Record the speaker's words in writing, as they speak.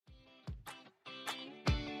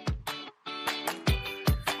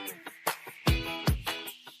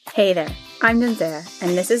Hey there, I'm Danzea,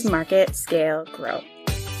 and this is Market, Scale, Grow,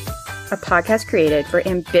 a podcast created for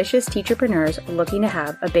ambitious teacherpreneurs looking to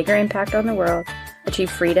have a bigger impact on the world,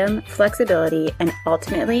 achieve freedom, flexibility, and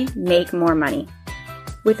ultimately make more money.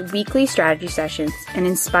 With weekly strategy sessions and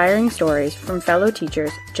inspiring stories from fellow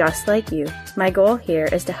teachers just like you, my goal here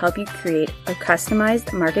is to help you create a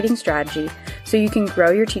customized marketing strategy so you can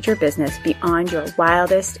grow your teacher business beyond your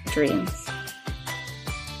wildest dreams.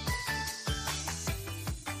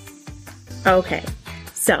 Okay,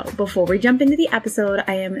 so before we jump into the episode,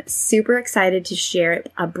 I am super excited to share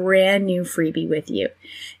a brand new freebie with you.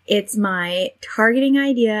 It's my targeting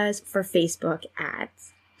ideas for Facebook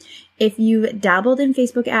ads. If you've dabbled in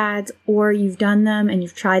Facebook ads or you've done them and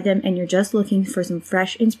you've tried them and you're just looking for some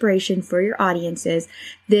fresh inspiration for your audiences,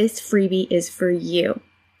 this freebie is for you.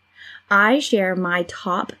 I share my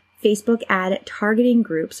top Facebook ad targeting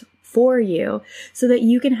groups for you so that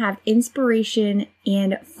you can have inspiration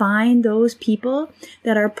and find those people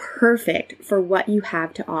that are perfect for what you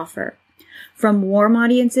have to offer. From warm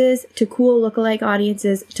audiences to cool lookalike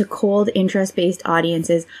audiences to cold interest-based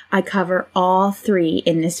audiences, I cover all three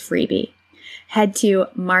in this freebie. Head to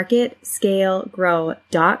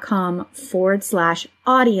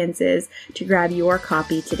marketscalegrow.com/audiences to grab your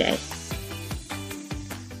copy today.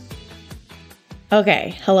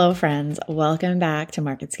 Okay, hello friends. Welcome back to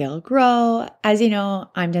Market Scale Grow. As you know,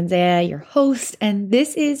 I'm Danzea, your host, and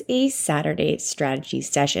this is a Saturday strategy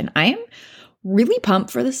session. I am really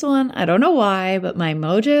pumped for this one. I don't know why, but my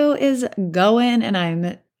mojo is going and I don't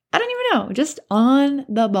even know, just on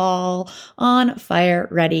the ball, on fire,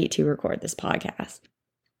 ready to record this podcast.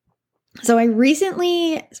 So I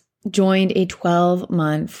recently joined a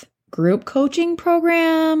 12-month group coaching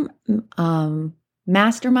program,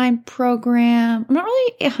 mastermind program. I'm not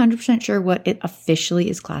really 100% sure what it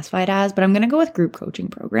officially is classified as, but I'm going to go with group coaching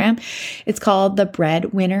program. It's called the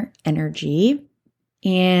Breadwinner Energy.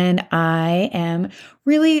 And I am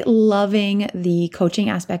really loving the coaching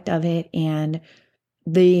aspect of it and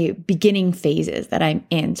the beginning phases that I'm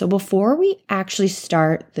in. So before we actually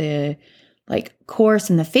start the course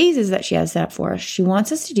and the phases that she has set up for us, she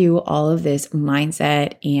wants us to do all of this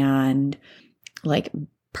mindset and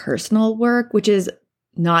personal work, which is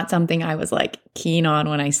not something I was keen on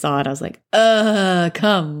when I saw it. I was like,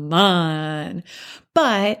 come on.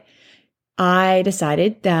 But I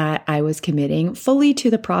decided that I was committing fully to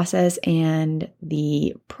the process and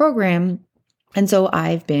the program. And so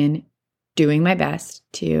I've been doing my best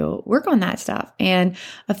to work on that stuff. And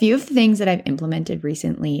a few of the things that I've implemented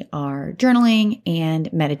recently are journaling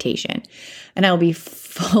and meditation. And I'll be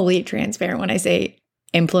fully transparent when I say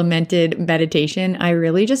implemented meditation. I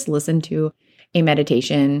really just listen to a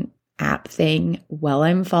meditation app thing while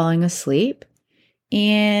I'm falling asleep.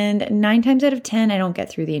 And 9 times out of 10, I don't get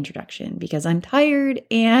through the introduction because I'm tired.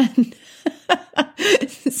 And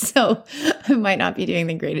so I might not be doing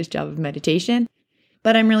the greatest job of meditation,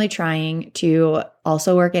 but I'm really trying to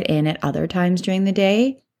also work it in at other times during the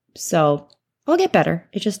day. So I'll get better.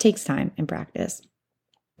 It just takes time and practice.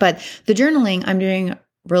 But the journaling I'm doing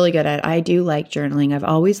really good at. I do like journaling. I've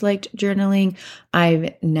always liked journaling.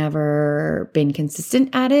 I've never been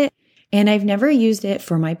consistent at it. And I've never used it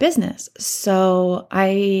for my business. So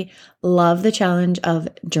I love the challenge of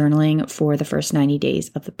journaling for the first 90 days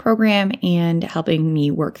of the program and helping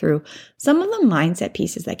me work through some of the mindset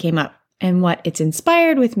pieces that came up and what it's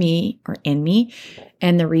inspired with me or in me.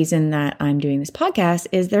 And the reason that I'm doing this podcast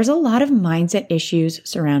is there's a lot of mindset issues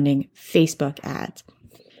surrounding Facebook ads.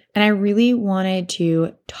 And I really wanted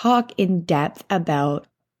to talk in depth about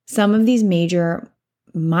some of these major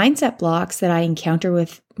mindset blocks that I encounter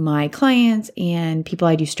with my clients and people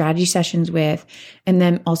I do strategy sessions with, and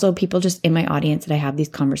then also people just in my audience that I have these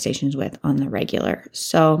conversations with on the regular.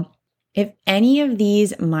 So if any of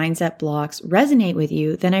these mindset blocks resonate with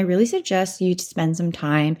you, then I really suggest you to spend some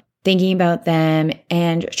time thinking about them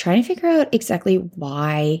and trying to figure out exactly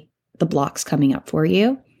why the block's coming up for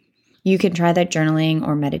you. You can try that journaling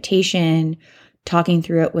or meditation, talking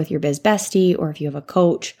through it with your biz bestie, or if you have a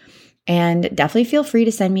coach. And definitely feel free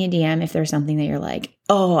to send me a DM if there's something that you're like,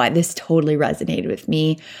 oh, this totally resonated with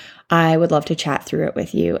me. I would love to chat through it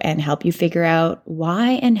with you and help you figure out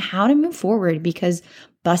why and how to move forward, because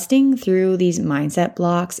busting through these mindset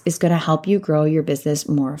blocks is going to help you grow your business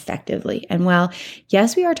more effectively. And while,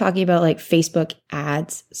 yes, we are talking about Facebook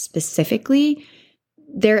ads specifically,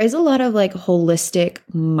 there is a lot of holistic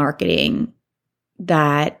marketing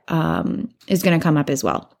that is going to come up as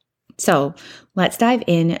well. So let's dive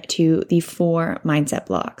into the 4 mindset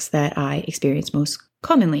blocks that I experience most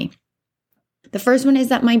commonly. The first one is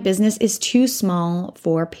that my business is too small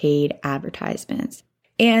for paid advertisements.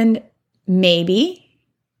 And maybe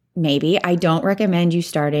maybe. I don't recommend you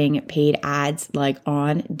starting paid ads like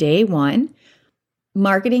on day one.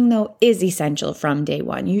 Marketing, though, is essential from day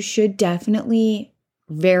one. You should definitely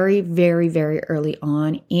very, very, very early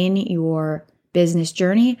on in your business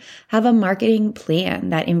journey have a marketing plan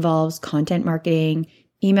that involves content marketing,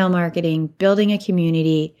 email marketing, building a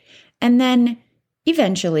community, and then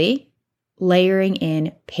eventually layering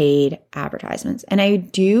in paid advertisements. And I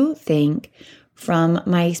do think from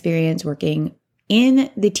my experience working in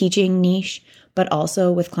the teaching niche, but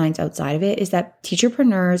also with clients outside of it, is that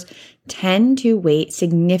teacherpreneurs tend to wait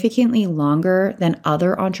significantly longer than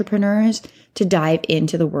other entrepreneurs to dive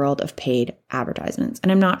into the world of paid advertisements.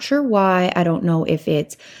 And I'm not sure why. I don't know if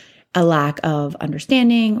it's a lack of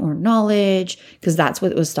understanding or knowledge, because that's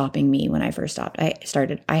what was stopping me when I first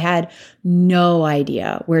started. I had no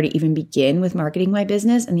idea where to even begin with marketing my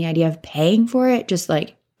business, and the idea of paying for it just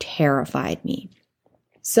like terrified me.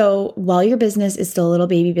 So while your business is still a little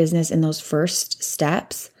baby business in those first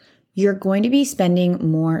steps, you're going to be spending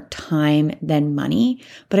more time than money.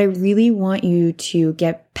 But I really want you to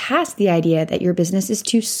get past the idea that your business is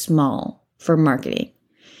too small for marketing.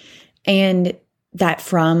 And that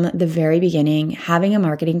from the very beginning, having a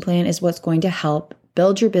marketing plan is what's going to help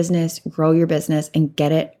build your business, grow your business, and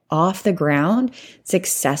get it off the ground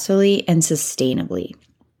successfully and sustainably.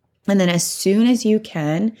 And then as soon as you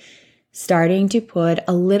can, starting to put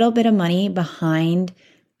a little bit of money behind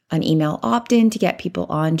an email opt-in to get people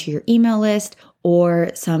onto your email list,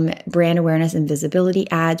 or some brand awareness and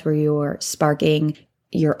visibility ads where you're sparking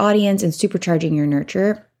your audience and supercharging your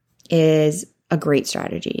nurture, is a great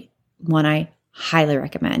strategy. One I highly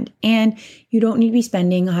recommend. And you don't need to be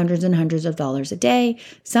spending hundreds and hundreds of dollars a day.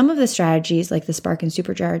 Some of the strategies, like the Spark and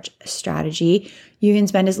Supercharge strategy, you can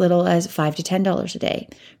spend as little as $5 to $10 a day.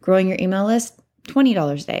 Growing your email list,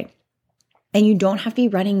 $20 a day. And you don't have to be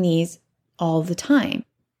running these all the time.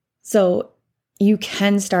 So you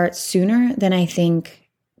can start sooner than I think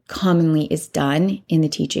commonly is done in the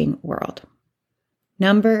teaching world.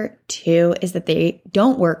 Number 2 is that they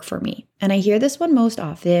don't work for me. And I hear this one most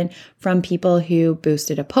often from people who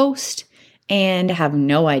boosted a post and have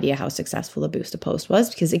no idea how successful a boost a post was.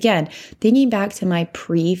 Because again, thinking back to my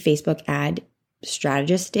pre-Facebook ad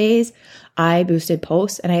strategist days, I boosted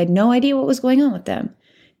posts and I had no idea what was going on with them.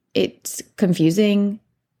 It's confusing.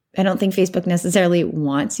 I don't think Facebook necessarily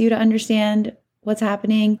wants you to understand what's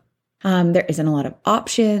happening. There isn't a lot of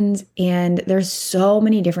options, and there's so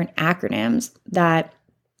many different acronyms that,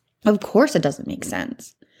 of course, it doesn't make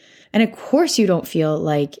sense. And of course, you don't feel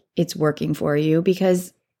like it's working for you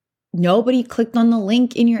because nobody clicked on the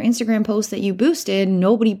link in your Instagram post that you boosted.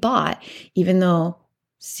 Nobody bought, even though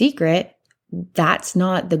secret, that's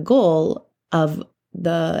not the goal of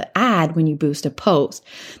the ad when you boost a post.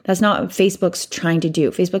 That's not what Facebook's trying to do.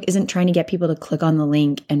 Facebook isn't trying to get people to click on the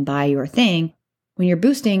link and buy your thing. When you're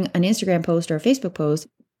boosting an Instagram post or a Facebook post,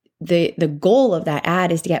 the goal of that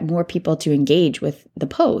ad is to get more people to engage with the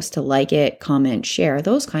post, to like it, comment, share,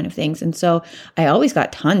 those kind of things. And so I always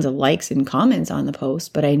got tons of likes and comments on the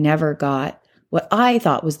post, but I never got what I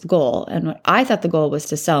thought was the goal. And what I thought the goal was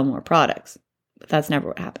to sell more products, but that's never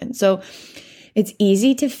what happened. So it's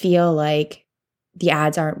easy to feel like the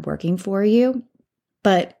ads aren't working for you,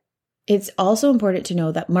 but it's also important to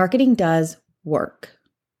know that marketing does work.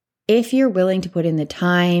 If you're willing to put in the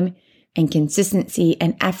time and consistency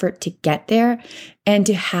and effort to get there, and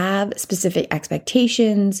to have specific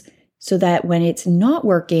expectations so that when it's not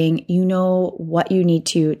working, you know what you need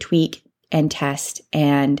to tweak and test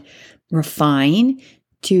and refine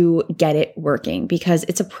to get it working, because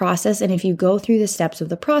it's a process. And if you go through the steps of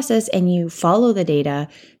the process and you follow the data,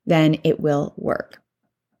 then it will work.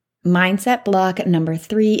 Mindset block number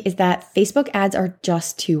 3 is that Facebook ads are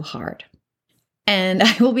just too hard. And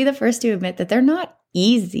I will be the first to admit that they're not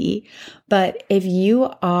easy, but if you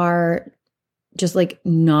are just like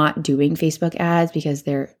not doing Facebook ads because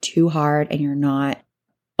they're too hard and you're not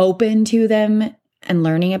open to them and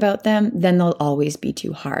learning about them, then they'll always be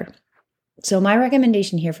too hard. So my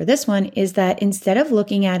recommendation here for this one is that instead of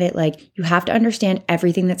looking at it like you have to understand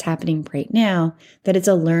everything that's happening right now, that it's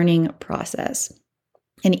a learning process.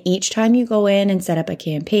 And each time you go in and set up a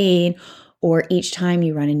campaign, or each time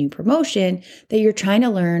you run a new promotion, that you're trying to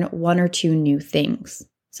learn 1 or 2 new things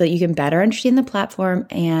so that you can better understand the platform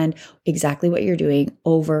and exactly what you're doing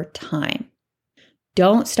over time.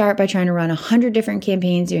 Don't start by trying to run 100 different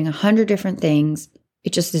campaigns, doing 100 different things.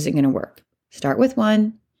 It just isn't going to work. Start with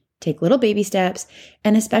one, take little baby steps,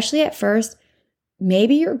 and especially at first,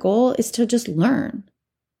 maybe your goal is to just learn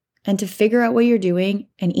and to figure out what you're doing,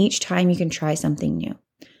 and each time you can try something new.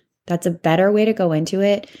 That's a better way to go into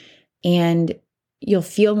it. And you'll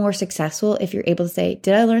feel more successful if you're able to say,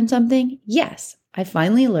 did I learn something? Yes, I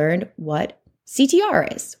finally learned what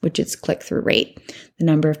CTR is, which is click-through rate, the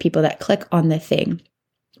number of people that click on the thing,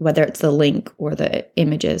 whether it's the link or the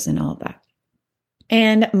images and all of that.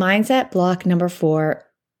 And mindset block number 4,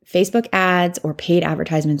 Facebook ads or paid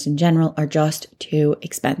advertisements in general are just too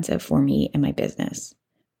expensive for me and my business.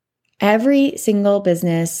 Every single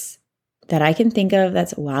business that I can think of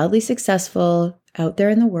that's wildly successful out there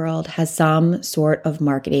in the world has some sort of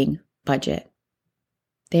marketing budget.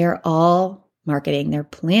 They are all marketing. They're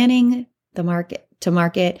planning the market to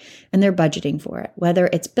market and they're budgeting for it, whether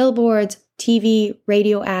it's billboards, TV,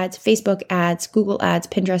 radio ads, Facebook ads, Google ads,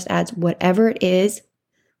 Pinterest ads, whatever it is,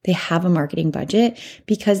 they have a marketing budget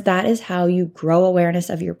because that is how you grow awareness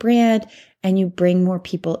of your brand and you bring more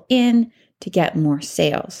people in to get more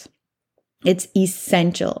sales. It's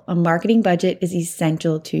essential. A marketing budget is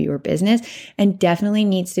essential to your business and definitely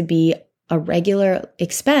needs to be a regular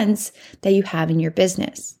expense that you have in your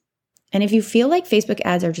business. And if you feel like Facebook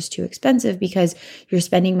ads are just too expensive because you're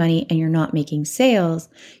spending money and you're not making sales,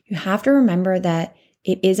 you have to remember that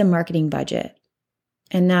it is a marketing budget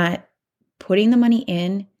and that putting the money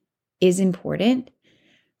in is important.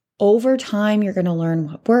 Over time, you're going to learn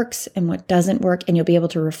what works and what doesn't work, and you'll be able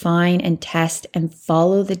to refine and test and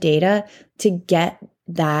follow the data to get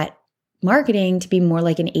that marketing to be more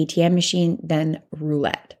like an ATM machine than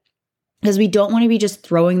roulette. Because we don't want to be just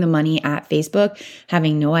throwing the money at Facebook,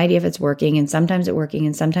 having no idea if it's working, and sometimes it's working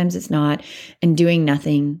and sometimes it's not, and doing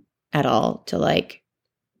nothing at all to like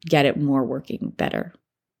get it more working better.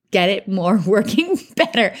 Get it more working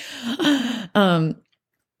better.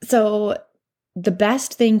 So the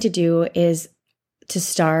best thing to do is to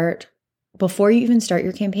start, before you even start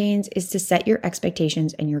your campaigns, is to set your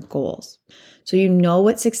expectations and your goals. So you know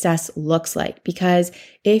what success looks like. Because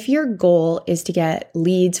if your goal is to get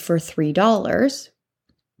leads for $3,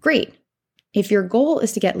 great. If your goal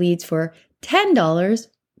is to get leads for $10,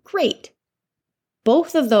 great.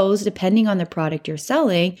 Both of those, depending on the product you're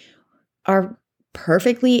selling, are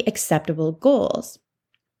perfectly acceptable goals.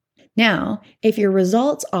 Now, if your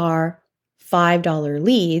results are $5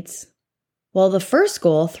 leads, well, the first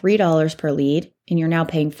goal, $3 per lead, and you're now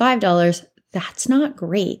paying $5, that's not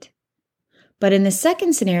great. But in the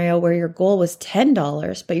second scenario where your goal was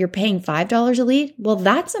 $10, but you're paying $5 a lead, well,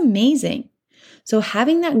 that's amazing. So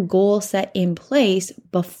having that goal set in place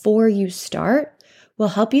before you start will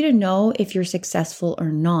help you to know if you're successful or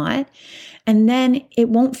not. And then it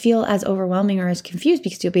won't feel as overwhelming or as confused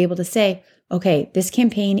because you'll be able to say, okay, this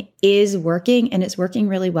campaign is working and it's working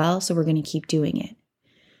really well, so we're going to keep doing it.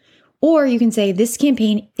 Or you can say, this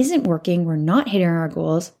campaign isn't working, we're not hitting our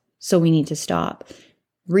goals, so we need to stop,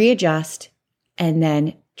 readjust, and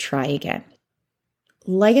then try again.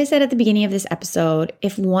 Like I said at the beginning of this episode,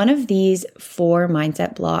 if one of these 4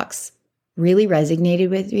 mindset blocks really resonated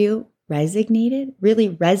with you,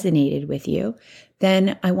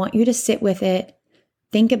 then I want you to sit with it,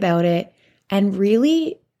 think about it, and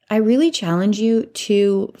I really challenge you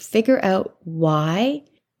to figure out why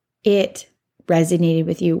it resonated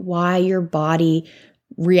with you, why your body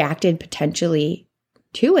reacted potentially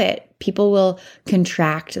to it. People will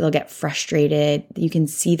contract, they'll get frustrated. You can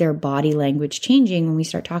see their body language changing when we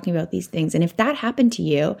start talking about these things. And if that happened to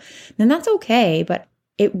you, then that's okay, but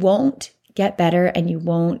it won't get better and you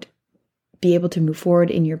won't be able to move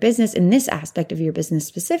forward in your business, in this aspect of your business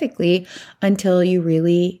specifically, until you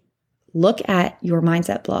really look at your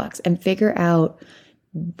mindset blocks and figure out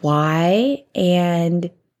why and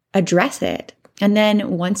address it. And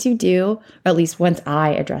then once you do, or at least once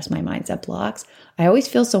I address my mindset blocks, I always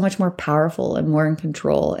feel so much more powerful and more in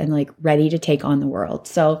control and like ready to take on the world.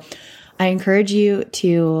 So I encourage you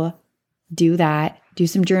to do that, do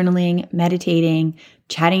some journaling, meditating,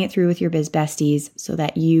 chatting it through with your biz besties so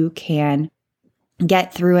that you can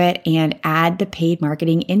get through it and add the paid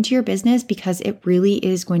marketing into your business, because it really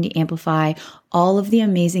is going to amplify all of the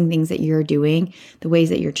amazing things that you're doing, the ways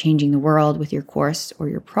that you're changing the world with your course or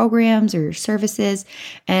your programs or your services.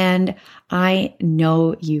 And I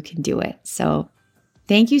know you can do it. So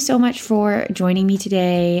thank you so much for joining me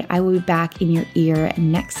today. I will be back in your ear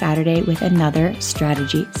next Saturday with another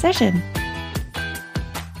strategy session.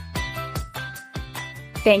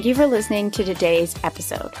 Thank you for listening to today's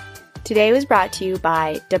episode. Today was brought to you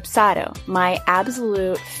by Dubsado, my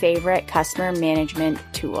absolute favorite customer management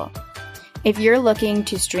tool. If you're looking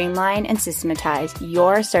to streamline and systematize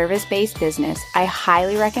your service-based business, I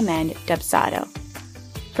highly recommend Dubsado.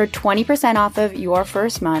 For 20% off of your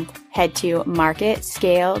first month, head to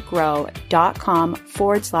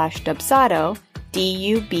marketscalegrow.com/Dubsado,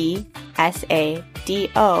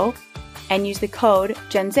 DUBSADO, and use the code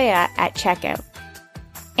GENZEA at checkout.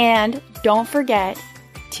 And don't forget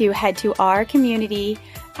to head to our community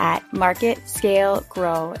at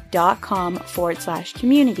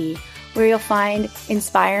marketscalegrow.com/community, where you'll find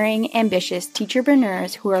inspiring, ambitious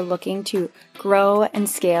teacherpreneurs who are looking to grow and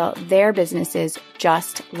scale their businesses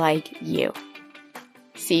just like you.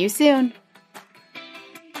 See you soon.